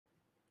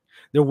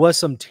There was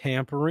some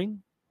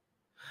tampering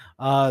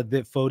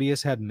that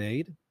Photius had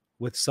made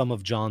with some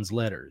of John's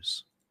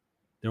letters.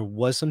 There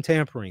was some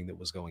tampering that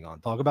was going on.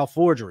 Talk about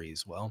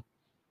forgeries. Well,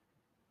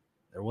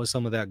 there was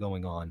some of that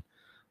going on.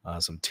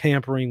 Some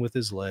tampering with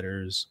his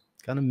letters,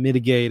 kind of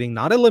mitigating,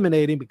 not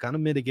eliminating, but kind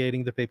of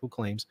mitigating the papal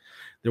claims.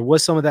 There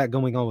was some of that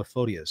going on with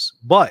Photius.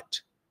 But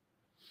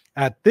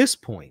at this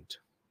point,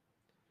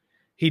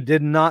 he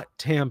did not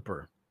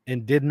tamper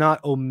and did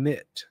not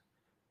omit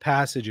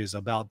passages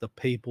about the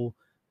papal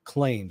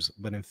claims,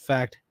 but in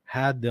fact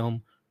had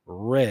them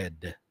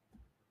read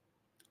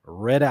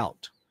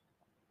out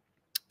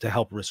to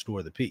help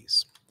restore the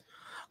peace.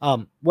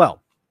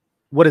 Well,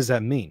 what does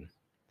that mean?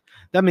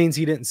 That means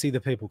he didn't see the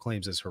papal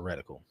claims as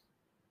heretical.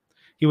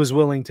 He was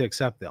willing to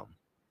accept them,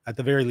 at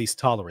the very least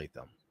tolerate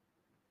them.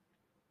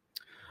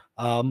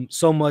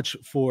 So much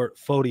for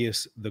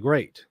Photius the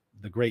Great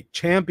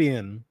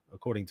champion,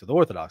 according to the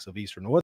Orthodox, of Eastern Orthodoxy.